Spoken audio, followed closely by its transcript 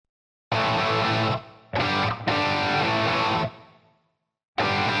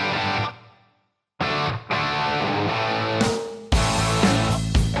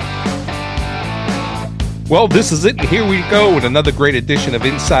Well, this is it, and here we go with another great edition of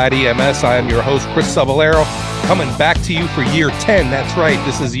Inside EMS. I am your host, Chris Cebollero, coming back to you for year 10. That's right,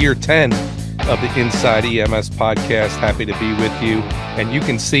 this is year 10 of the Inside EMS podcast. Happy to be with you. And you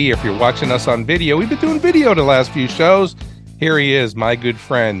can see, if you're watching us on video, we've been doing video the last few shows. Here he is, my good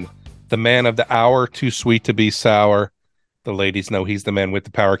friend, the man of the hour, too sweet to be sour. The ladies know he's the man with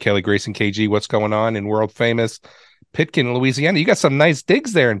the power, Kelly Grayson KG. What's going on in world famous Pitkin, Louisiana? You got some nice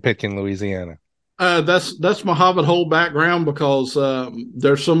digs there in Pitkin, Louisiana. That's my Hobbit hole background because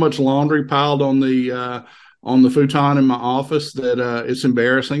there's so much laundry piled on the futon in my office that it's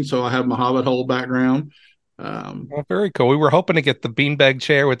embarrassing. So I have my Hobbit hole background. Well, very cool. We were hoping to get the beanbag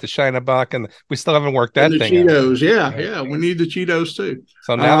chair with the Shinebuck, and we still haven't worked that thing Cheetos, out. Yeah. We need the Cheetos too.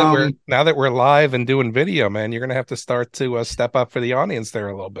 So now that we're live and doing video, man, you're gonna have to start to step up for the audience there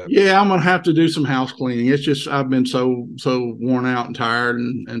a little bit. Yeah, I'm gonna have to do some house cleaning. It's just I've been so worn out and tired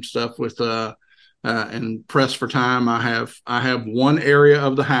and stuff with and pressed for time. I have one area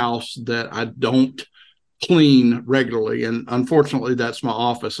of the house that I don't clean regularly, and unfortunately that's my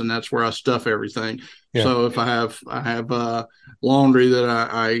office, and that's where I stuff everything. Yeah. So if I have laundry that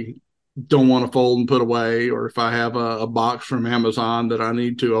I don't want to fold and put away, or if I have a box from Amazon that I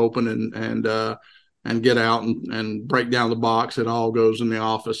need to open and get out and break down the box, it all goes in the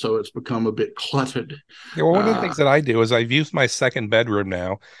office. So it's become a bit cluttered. Yeah, well, one of the things that I do is I've used my second bedroom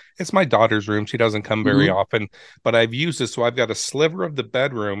now. It's my daughter's room. She doesn't come very often, but I've used it. So I've got a sliver of the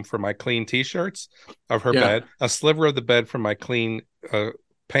bedroom for my clean t-shirts of her bed, a sliver of the bed for my clean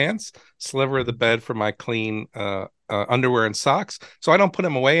pants, sliver of the bed for my clean underwear and socks. So I don't put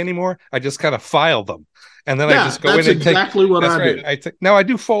them away anymore. I just kind of file them. And then I just go in and exactly what I do. Now I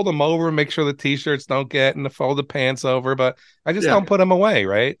do fold them over and make sure the t-shirts don't get and fold the pants over, but I just don't put them away,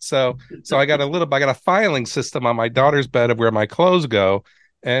 right? So I got a filing system on my daughter's bed of where my clothes go,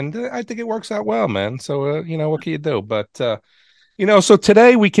 and I think it works out well, man. So what can you do? But so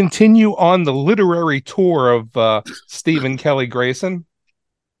today we continue on the literary tour of Stephen Kelly Grayson,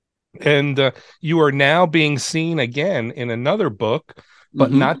 and you are now being seen again in another book.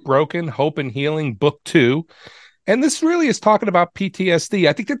 But Not Broken, Hope and Healing, Book 2. And this really is talking about PTSD.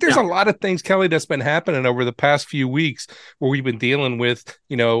 I think that there's a lot of things, Kelly, that's been happening over the past few weeks where we've been dealing with,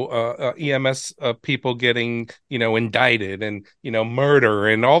 EMS people getting, indicted and, murder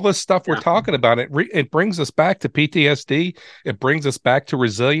and all this stuff we're talking about. It brings us back to PTSD. It brings us back to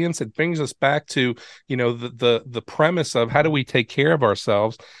resilience. It brings us back to, the premise of how do we take care of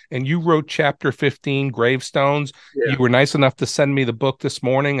ourselves. And you wrote chapter 15, Gravestones. Yeah. You were nice enough to send me the book this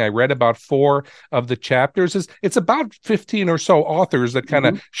morning. I read about 4 of the chapters. It's about 15 or so authors that kind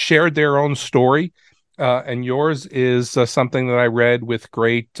of shared their own story. And yours is something that I read with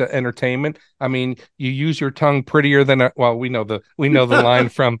great entertainment. I mean, you use your tongue prettier than we know the line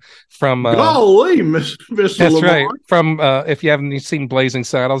from golly, Mr. That's Lamar. right. From if you haven't seen Blazing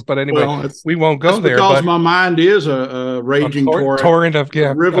Saddles, but anyway, we won't go there. Because my mind is a raging torrent of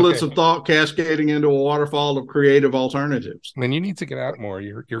rivulets of thought cascading into a waterfall of creative alternatives. I mean, you need to get out more.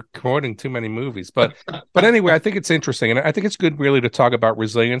 You're quoting too many movies, but anyway, I think it's interesting, and I think it's good really to talk about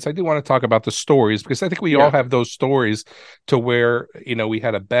resilience. I do want to talk about the stories because I think we all have those stories to where we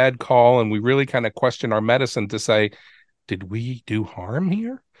had a bad call and we really kind of question our medicine to say, did we do harm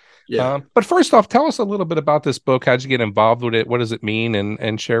here? Yeah. But first off, tell us a little bit about this book. How'd you get involved with it? What does it mean?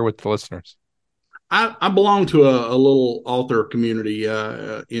 And share with the listeners. I belong to a little author community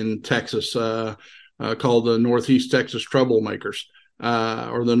in Texas called the Northeast Texas Troublemakers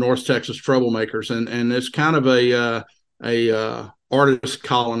or the North Texas Troublemakers. And it's kind of a artist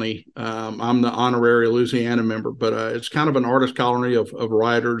colony. I'm the honorary Louisiana member, but it's kind of an artist colony of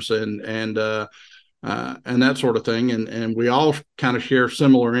writers and that sort of thing. And we all kind of share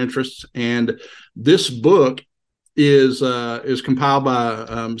similar interests. And this book is compiled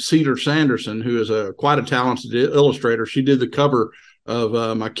by Cedar Sanderson, who is quite a talented illustrator. She did the cover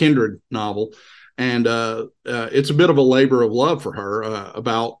of my Kindred novel. And it's a bit of a labor of love for her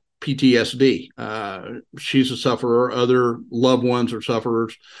about PTSD. She's a sufferer. Other loved ones are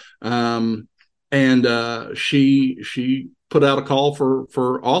sufferers. And she put out a call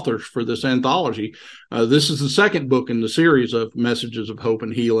for authors for this anthology. This is the second book in the series of Messages of Hope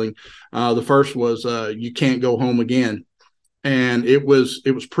and Healing. The first was You Can't Go Home Again. And it was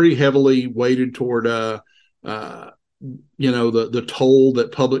pretty heavily weighted toward the toll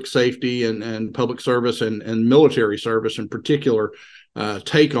that public safety and public service and military service in particular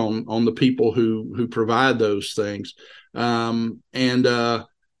take on the people who provide those things.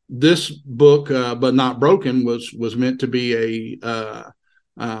 This book, But Not Broken, was meant to be a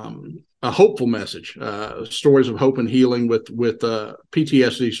hopeful message, stories of hope and healing with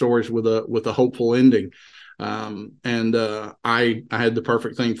PTSD stories with a hopeful ending. I had the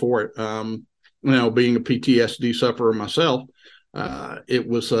perfect thing for it. Being a PTSD sufferer myself, it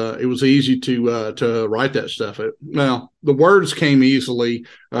was easy to write that stuff. The words came easily.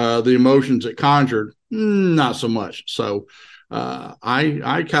 The emotions it conjured, not so much. So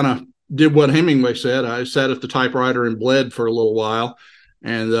I kind of did what Hemingway said. I sat at the typewriter and bled for a little while,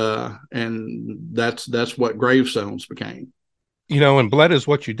 and that's what Gravestones became. And bled is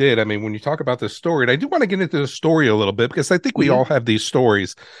what you did. I mean, when you talk about this story, and I do want to get into the story a little bit, because I think we all have these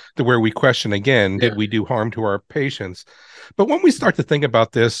stories to where we question again, did we do harm to our patients? But when we start to think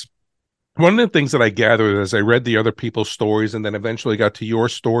about this, one of the things that I gathered as I read the other people's stories and then eventually got to your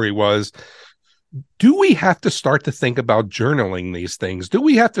story was, do we have to start to think about journaling these things? Do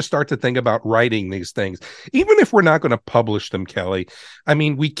we have to start to think about writing these things? Even if we're not going to publish them, Kelly, I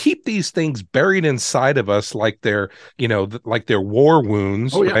mean, we keep these things buried inside of us like they're, like they're war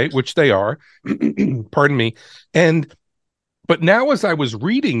wounds, right? Which they are. Pardon me. But now as I was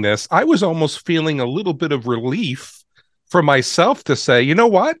reading this, I was almost feeling a little bit of relief for myself to say, you know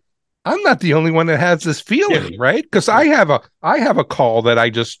what? I'm not the only one that has this feeling, right? Because I have a call that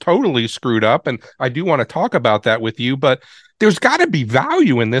I just totally screwed up, and I do want to talk about that with you. But there's got to be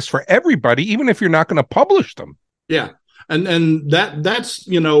value in this for everybody, even if you're not going to publish them. Yeah, and that's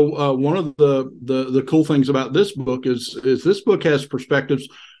one of the cool things about this book is this book has perspectives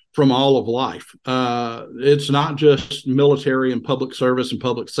from all of life. It's not just military and public service and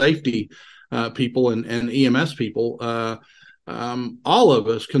public safety people and EMS people. All of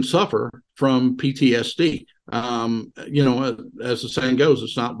us can suffer from PTSD. As the saying goes,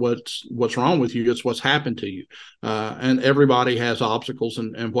 it's not what's wrong with you, it's what's happened to you. And everybody has obstacles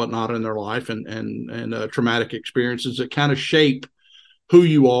and whatnot in their life and traumatic experiences that kind of shape who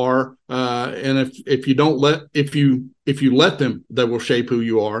you are. And if you let them, they will shape who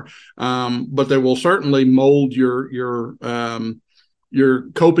you are. But they will certainly mold your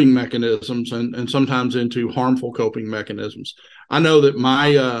coping mechanisms and sometimes into harmful coping mechanisms. I know that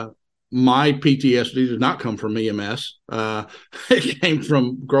my PTSD did not come from EMS. It came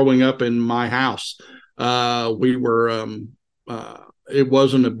from growing up in my house. We were, it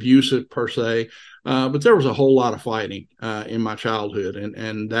wasn't abusive per se, but there was a whole lot of fighting in my childhood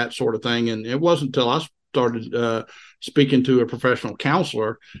and that sort of thing. And it wasn't until I started speaking to a professional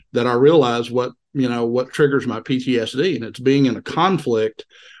counselor that I realized what triggers my PTSD, and it's being in a conflict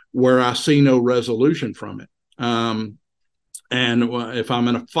where I see no resolution from it. And if I'm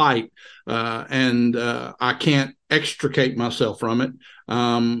in a fight and I can't extricate myself from it,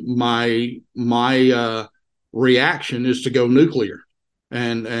 my reaction is to go nuclear.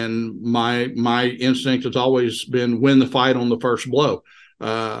 And my instinct has always been win the fight on the first blow.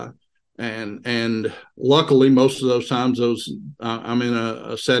 And luckily, most of those times, I'm in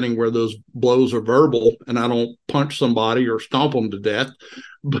a setting where those blows are verbal, and I don't punch somebody or stomp them to death.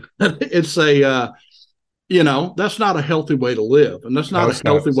 But it's that's not a healthy way to live, and that's not a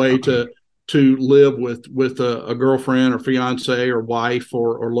healthy way to live with a girlfriend or fiance or wife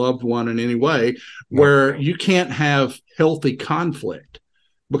or loved one in any way, where you can't have healthy conflict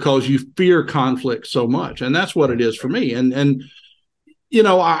because you fear conflict so much, and that's what it is for me. And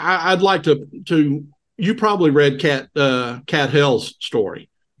I'd like to. You probably read Kat Hell's story,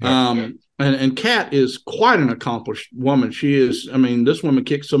 and Kat is quite an accomplished woman. She is. I mean, this woman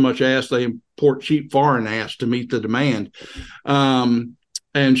kicks so much ass they import cheap foreign ass to meet the demand. And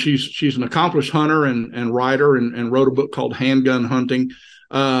she's an accomplished hunter and writer and wrote a book called Handgun Hunting.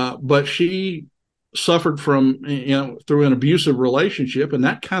 But she suffered from through an abusive relationship, and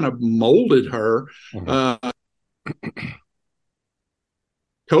that kind of molded her.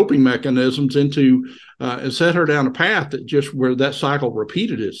 Coping mechanisms into and set her down a path that just where that cycle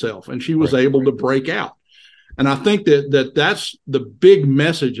repeated itself, and she was able to break out. And I think that's the big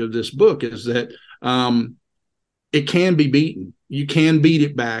message of this book is that it can be beaten. You can beat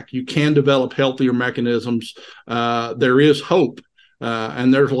it back. You can develop healthier mechanisms. There is hope,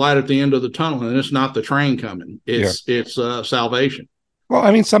 and there's light at the end of the tunnel, and it's not the train coming. It's salvation. Well,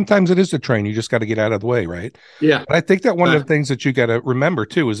 I mean, sometimes it is the train. You just got to get out of the way, right? Yeah. But I think that one of the things that you got to remember,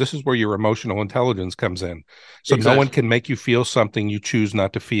 too, is this is where your emotional intelligence comes in. So no one can make you feel something you choose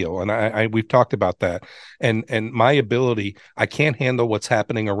not to feel. And we've talked about that. And my ability, I can't handle what's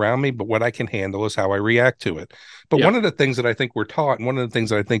happening around me, but what I can handle is how I react to it. But one of the things that I think we're taught, and one of the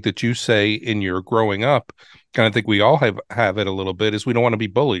things that I think that you say in your growing up And I think we all have it a little bit, is we don't want to be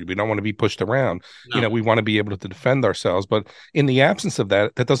bullied. We don't want to be pushed around. No. We want to be able to defend ourselves. But in the absence of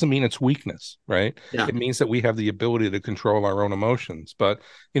that, that doesn't mean it's weakness, right? Yeah. It means that we have the ability to control our own emotions. But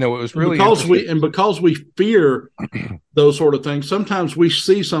it was really because we fear those sort of things. Sometimes we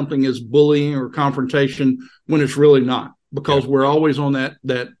see something as bullying or confrontation when it's really not, because we're always on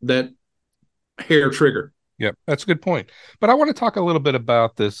that hair trigger. Yeah, that's a good point. But I want to talk a little bit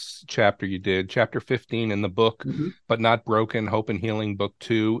about this chapter you did. Chapter 15 in the book, But Not Broken, Hope and Healing, book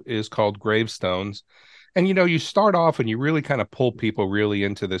 2, is called Gravestones. And, you start off and you really kind of pull people really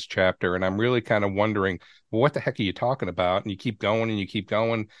into this chapter. And I'm really kind of wondering, well, what the heck are you talking about? And you keep going and you keep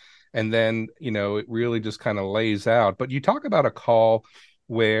going. And then, it really just kind of lays out. But you talk about a call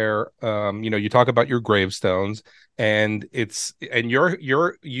where, you talk about your gravestones, and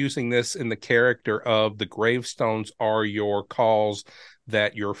you're using this in the character of the gravestones are your calls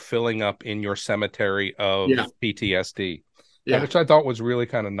that you're filling up in your cemetery of PTSD, which I thought was really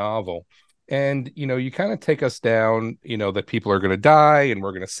kind of novel. And, you kind of take us down, that people are going to die and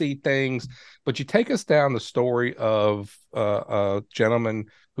we're going to see things, but you take us down the story of a gentleman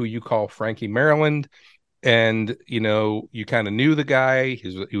who you call Frankie Maryland. And, you kind of knew the guy.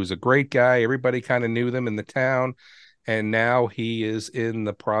 He was a great guy. Everybody kind of knew them in the town. And now he is in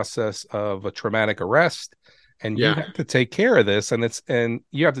the process of a traumatic arrest. And you have to take care of this. And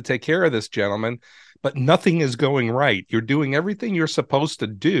you have to take care of this gentleman, but nothing is going right. You're doing everything you're supposed to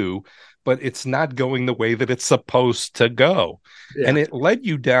do, but it's not going the way that it's supposed to go. Yeah. And it led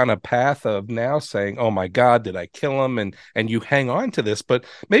you down a path of now saying, oh my God, did I kill him? And you hang on to this, but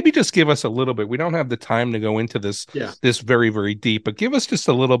maybe just give us a little bit. We don't have the time to go into this, this very, very deep, but give us just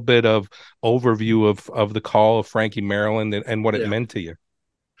a little bit of overview of the call of Frankie Maryland and what it meant to you.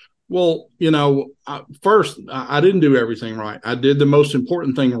 Well, first, I didn't do everything right. I did the most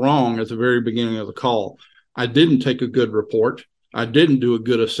important thing wrong at the very beginning of the call. I didn't take a good report. I didn't do a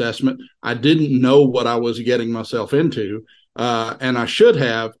good assessment. I didn't know what I was getting myself into. And I should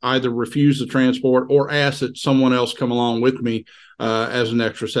have either refused the transport or asked that someone else come along with me as an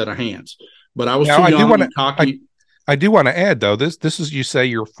extra set of hands. But I was too young and cocky. I do want to add, though, this is, you say,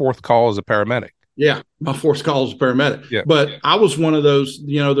 your fourth call as a paramedic. Yeah, my fourth call as a paramedic. Yeah. But I was one of those,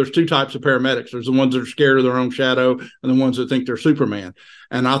 there's two types of paramedics. There's the ones that are scared of their own shadow and the ones that think they're Superman.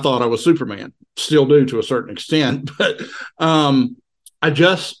 And I thought I was Superman, still do to a certain extent, but I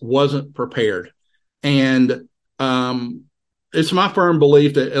just wasn't prepared. And it's my firm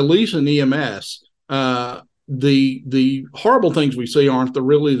belief that at least in EMS, the horrible things we see aren't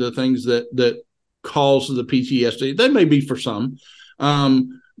really the things that cause the PTSD. They may be for some,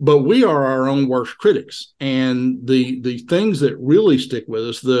 but we are our own worst critics. And the things that really stick with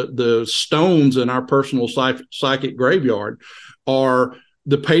us, the stones in our personal psychic graveyard, are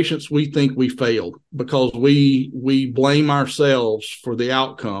the patients we think we failed because we blame ourselves for the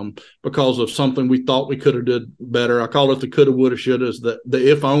outcome because of something we thought we could have did better. I call it the coulda, woulda, shouldas.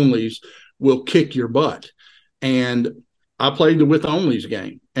 The if onlys will kick your butt. And I played the with onlys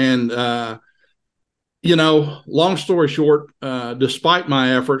game. And long story short, despite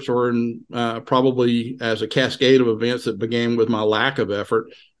my efforts, or probably as a cascade of events that began with my lack of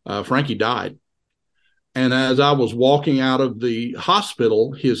effort, Frankie died. And as I was walking out of the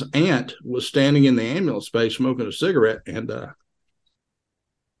hospital, his aunt was standing in the ambulance bay smoking a cigarette. And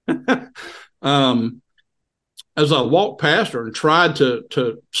as I walked past her and tried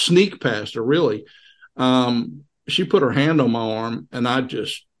to sneak past her, really, she put her hand on my arm, and I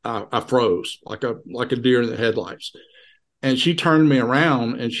froze like a deer in the headlights. And she turned me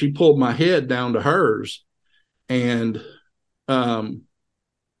around and she pulled my head down to hers and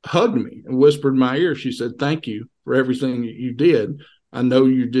hugged me and whispered in my ear. She said, "Thank you for everything that you did. I know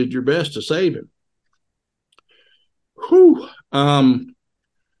you did your best to save him." Whew.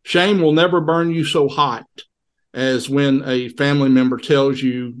 Shame will never burn you so hot as when a family member tells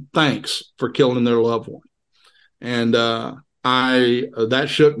you thanks for killing their loved one. And that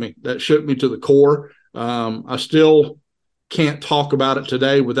shook me. That shook me to the core. I still can't talk about it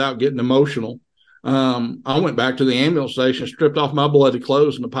today without getting emotional. I went back to the ambulance station, stripped off my bloody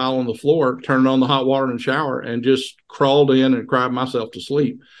clothes in a pile on the floor, turned on the hot water in the shower, and just crawled in and cried myself to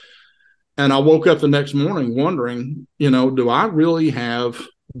sleep. And I woke up the next morning wondering, do I really have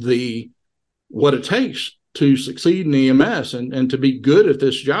what it takes to succeed in EMS and to be good at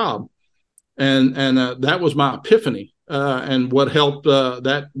this job? And that was my epiphany. And what helped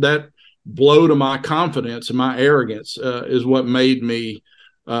that blow to my confidence and my arrogance is what made me,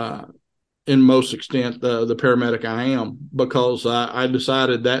 in most extent, the paramedic I am, because I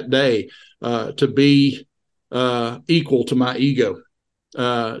decided that day to be equal to my ego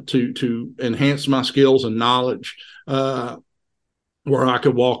to enhance my skills and knowledge, where I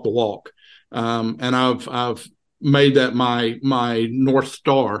could walk the walk. And I've made that my North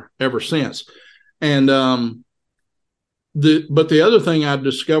Star ever since. And but the other thing I've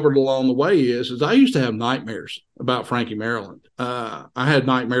discovered along the way is I used to have nightmares about Frankie Maryland. I had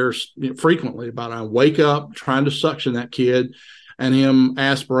nightmares frequently about I wake up trying to suction that kid and him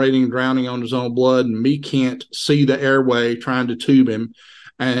aspirating and drowning on his own blood, and me can't see the airway trying to tube him,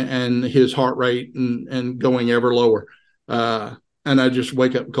 and his heart rate and going ever lower. And I just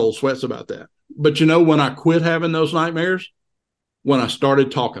wake up in cold sweats about that. But when I quit having those nightmares, when I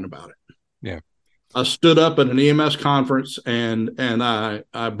started talking about it. Yeah. I stood up at an EMS conference and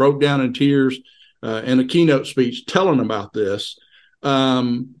I broke down in tears in a keynote speech telling about this,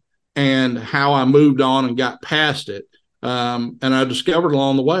 and how I moved on and got past it. And I discovered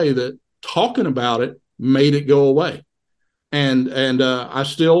along the way that talking about it made it go away. And I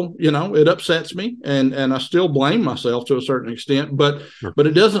still, it upsets me, and I still blame myself to a certain extent, but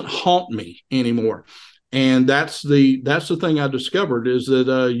it doesn't haunt me anymore. And that's the thing I discovered, is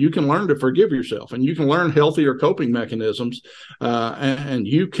that you can learn to forgive yourself, and you can learn healthier coping mechanisms, and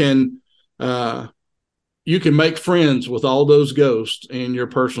you can make friends with all those ghosts in your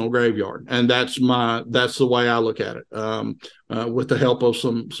personal graveyard. And that's the way I look at it. With the help of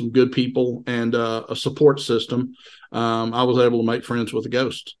some good people and a support system, I was able to make friends with the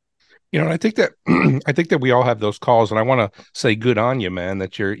ghosts. And I think that I think that we all have those calls, and I want to say good on you, man,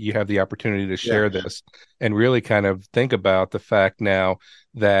 that you have the opportunity to share this and really kind of think about the fact now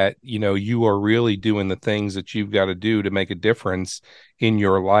that you are really doing the things that you've got to do to make a difference in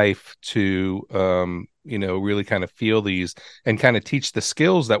your life, to really kind of feel these and kind of teach the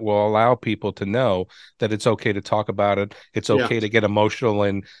skills that will allow people to know that it's okay to talk about it. It's okay to get emotional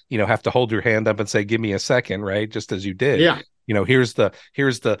and have to hold your hand up and say, give me a second, right? Just as you did. Yeah. Here's the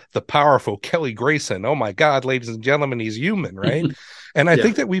powerful Kelly Grayson. Oh my God, ladies and gentlemen, he's human, right? And I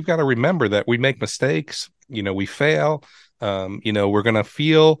think that we've got to remember that we make mistakes, we fail, we're going to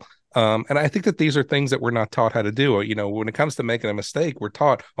feel. And I think that these are things that we're not taught how to do. When it comes to making a mistake, we're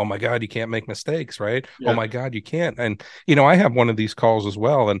taught, oh my God, you can't make mistakes, right? Yeah. Oh my God, you can't. And, I have one of these calls as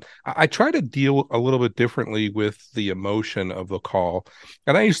well. And I try to deal a little bit differently with the emotion of the call.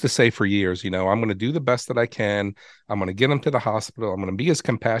 And I used to say for years, I'm going to do the best that I can. I'm going to get them to the hospital. I'm going to be as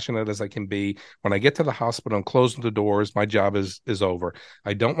compassionate as I can be. When I get to the hospital and close the doors, my job is over.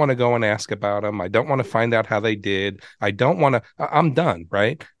 I don't want to go and ask about them. I don't want to find out how they did. I don't want to, I'm done,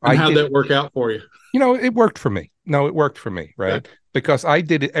 right? How'd that work out for you? It worked for me. No, it worked for me, right? Yeah. Because I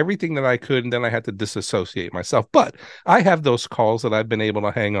did everything that I could, and then I had to disassociate myself. But I have those calls that I've been able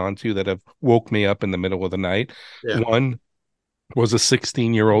to hang on to that have woke me up in the middle of the night. Yeah. One was a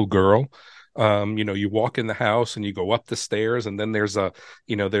 16-year-old girl. You walk in the house and you go up the stairs, and then there's a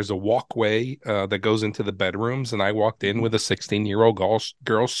walkway that goes into the bedrooms. And I walked in with a 16-year-old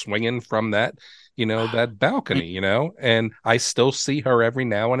girl swinging from that balcony, and I still see her every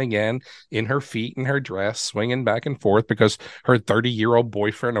now and again in her feet and her dress swinging back and forth because her 30-year-old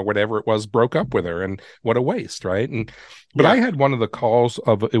boyfriend or whatever it was broke up with her. And what a waste, right? But I had one of the calls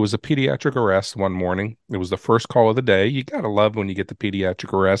it was a pediatric arrest one morning. It was the first call of the day. You got to love when you get the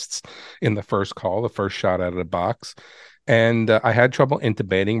pediatric arrests in the first call, the first shot out of the box. And I had trouble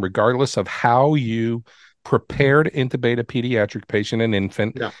intubating, regardless of how you prepare to intubate a pediatric patient, an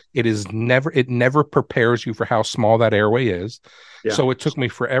infant. Yeah. It never prepares you for how small that airway is. Yeah. So it took me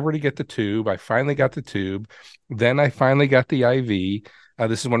forever to get the tube. I finally got the tube. Then I finally got the IV.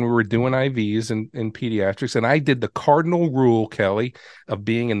 This is when we were doing IVs in pediatrics. And I did the cardinal rule, Kelly, of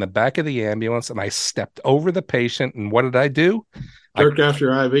being in the back of the ambulance, and I stepped over the patient. And what did I do? Jerked out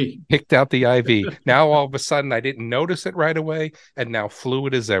your IV. Picked out the IV. Now, all of a sudden, I didn't notice it right away, and now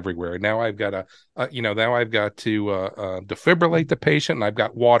fluid is everywhere. Now I've got to defibrillate the patient, and I've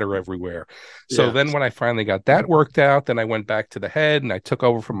got water everywhere. So then when I finally got that worked out, then I went back to the head, and I took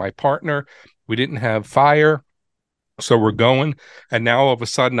over from my partner. We didn't have fire. So we're going, and now all of a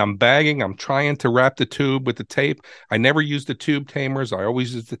sudden I'm bagging. I'm trying to wrap the tube with the tape. I never use the tube tamers. I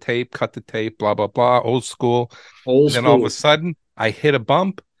always use the tape, cut the tape, blah, blah, blah, old school. Then all of a sudden I hit a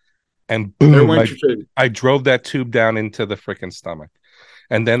bump, and boom, I drove that tube down into the freaking stomach.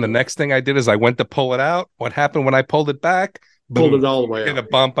 And then the next thing I did is I went to pull it out. What happened when I pulled it back? Pulled it all the way out. Hit a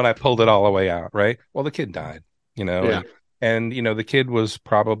bump, and I pulled it all the way out, right? Well, the kid died, Yeah. And the kid was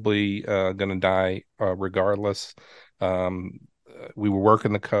probably going to die regardless. We were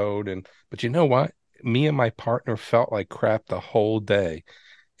working the code, but you know what? Me and my partner felt like crap the whole day.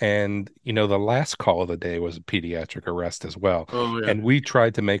 And, the last call of the day was a pediatric arrest as well. Oh, yeah. And we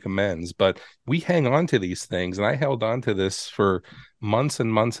tried to make amends, but we hang on to these things. And I held on to this for months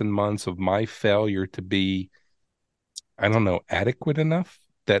and months and months of my failure to be, I don't know, adequate enough,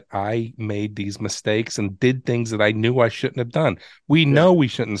 that I made these mistakes and did things that I knew I shouldn't have done. We know we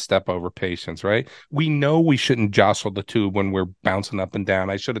shouldn't step over patients, right? We know we shouldn't jostle the tube when we're bouncing up and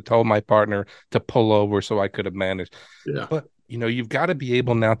down. I should have told my partner to pull over so I could have managed. Yeah. But you've got to be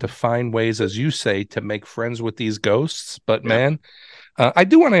able now to find ways, as you say, to make friends with these ghosts. But man, I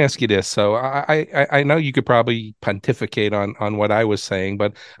do want to ask you this. So I know you could probably pontificate on what I was saying,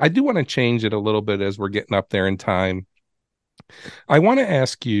 but I do want to change it a little bit as we're getting up there in time. I want to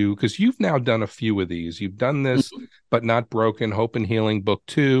ask you, because you've now done a few of these. You've done this, but not broken, Hope and Healing Book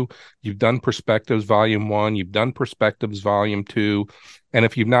 2. You've done Perspectives Volume 1. You've done Perspectives Volume 2. And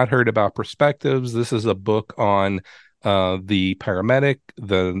if you've not heard about Perspectives, this is a book on the paramedic,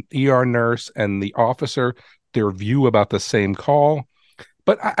 the ER nurse, and the officer, their view about the same call.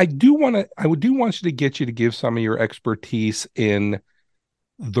 But I do want you to get you to give some of your expertise in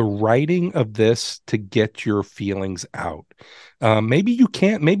the writing of this to get your feelings out. Maybe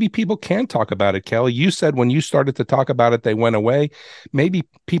people can talk about it, Kelly. You said when you started to talk about it, they went away. Maybe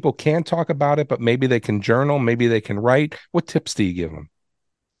people can talk about it, but maybe they can journal, maybe they can write. What tips do you give them?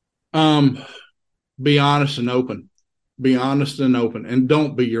 Be honest and open. Be honest and open, and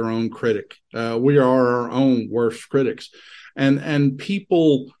don't be your own critic. We are our own worst critics. And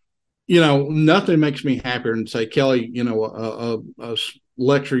people, nothing makes me happier than say, Kelly, a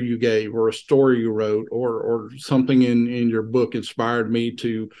lecture you gave or a story you wrote or something in your book inspired me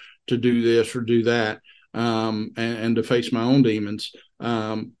to do this or do that, and to face my own demons,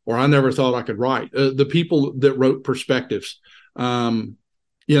 or I never thought I could write. The people that wrote Perspectives, I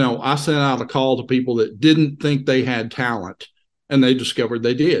sent out a call to people that didn't think they had talent, and they discovered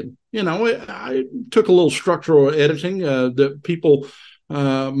they did. I took a little structural editing that people,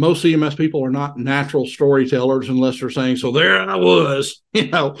 most EMS people are not natural storytellers unless they're saying, so there I was,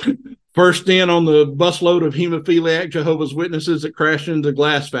 first in on the busload of hemophiliac Jehovah's Witnesses that crashed into the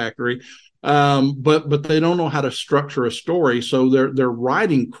glass factory. But they don't know how to structure a story. So their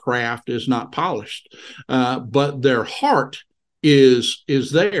writing craft is not polished, but their heart is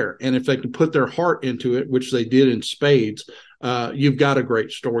there. And if they can put their heart into it, which they did in spades, you've got a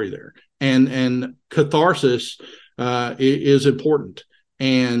great story there. And catharsis is important.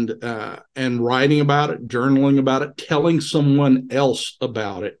 And writing about it, journaling about it, telling someone else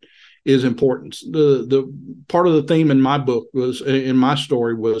about it is important. The part of the theme in my book in my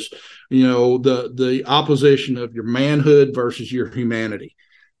story was, the opposition of your manhood versus your humanity.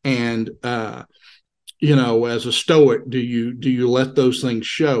 And, as a Stoic, do you let those things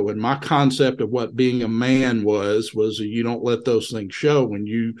show? And my concept of what being a man was you don't let those things show when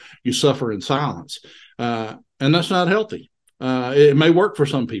you suffer in silence. And that's not healthy. It may work for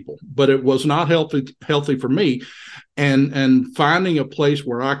some people, but it was not healthy for me. And finding a place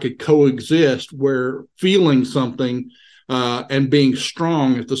where I could coexist, where feeling something and being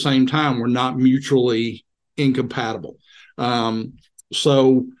strong at the same time were not mutually incompatible.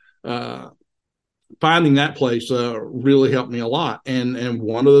 So finding that place really helped me a lot. And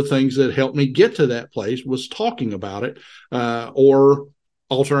one of the things that helped me get to that place was talking about it, or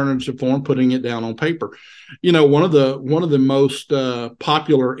alternative form, putting it down on paper. One of the most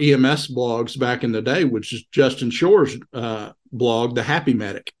popular EMS blogs back in the day, which is Justin Shore's blog, The Happy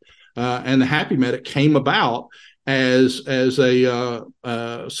Medic. And The Happy Medic came about as a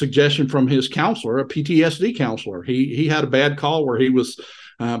suggestion from his counselor, a PTSD counselor. He had a bad call where he was,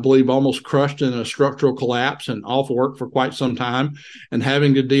 I believe, almost crushed in a structural collapse and off work for quite some time, and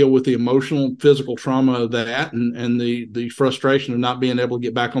having to deal with the emotional and physical trauma of that, and the frustration of not being able to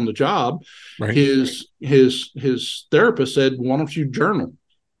get back on the job. Right. His therapist said, "Why don't you journal?"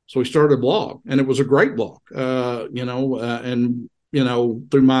 So he started a blog, and it was a great blog. Through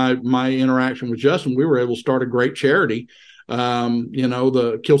my interaction with Justin, we were able to start a great charity,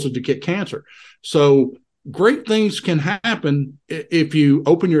 the Kills to Kick Cancer. So great things can happen if you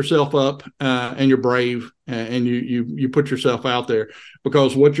open yourself up and you're brave and you put yourself out there,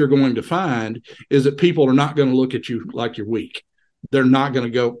 because what you're going to find is that people are not going to look at you like you're weak. They're not going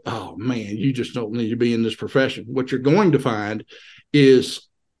to go, "Oh man, you just don't need to be in this profession." What you're going to find is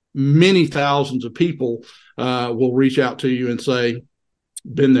many thousands of people will reach out to you and say,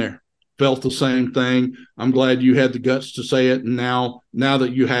 "Been there, felt the same thing. I'm glad you had the guts to say it. And now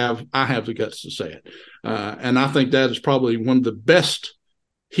that you have, I have the guts to say it." And I think that is probably one of the best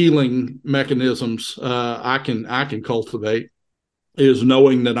healing mechanisms I can cultivate, is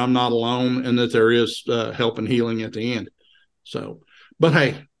knowing that I'm not alone and that there is help and healing at the end. So, but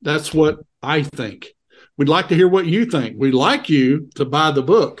hey, That's what I think. We'd like to hear what you think. We'd like you to buy the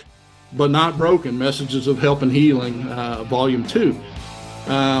book, But Not Broken, Messages of Help and Healing, Volume 2.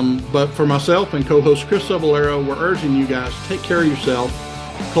 But for myself and co-host Chris Cebollero, we're urging you guys to take care of yourself,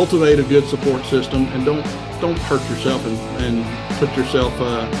 cultivate a good support system, and don't hurt yourself and put yourself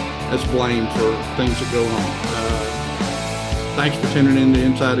as blame for things that go on. Thanks for tuning in to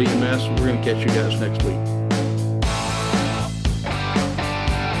Inside EMS. We're going to catch you guys next week.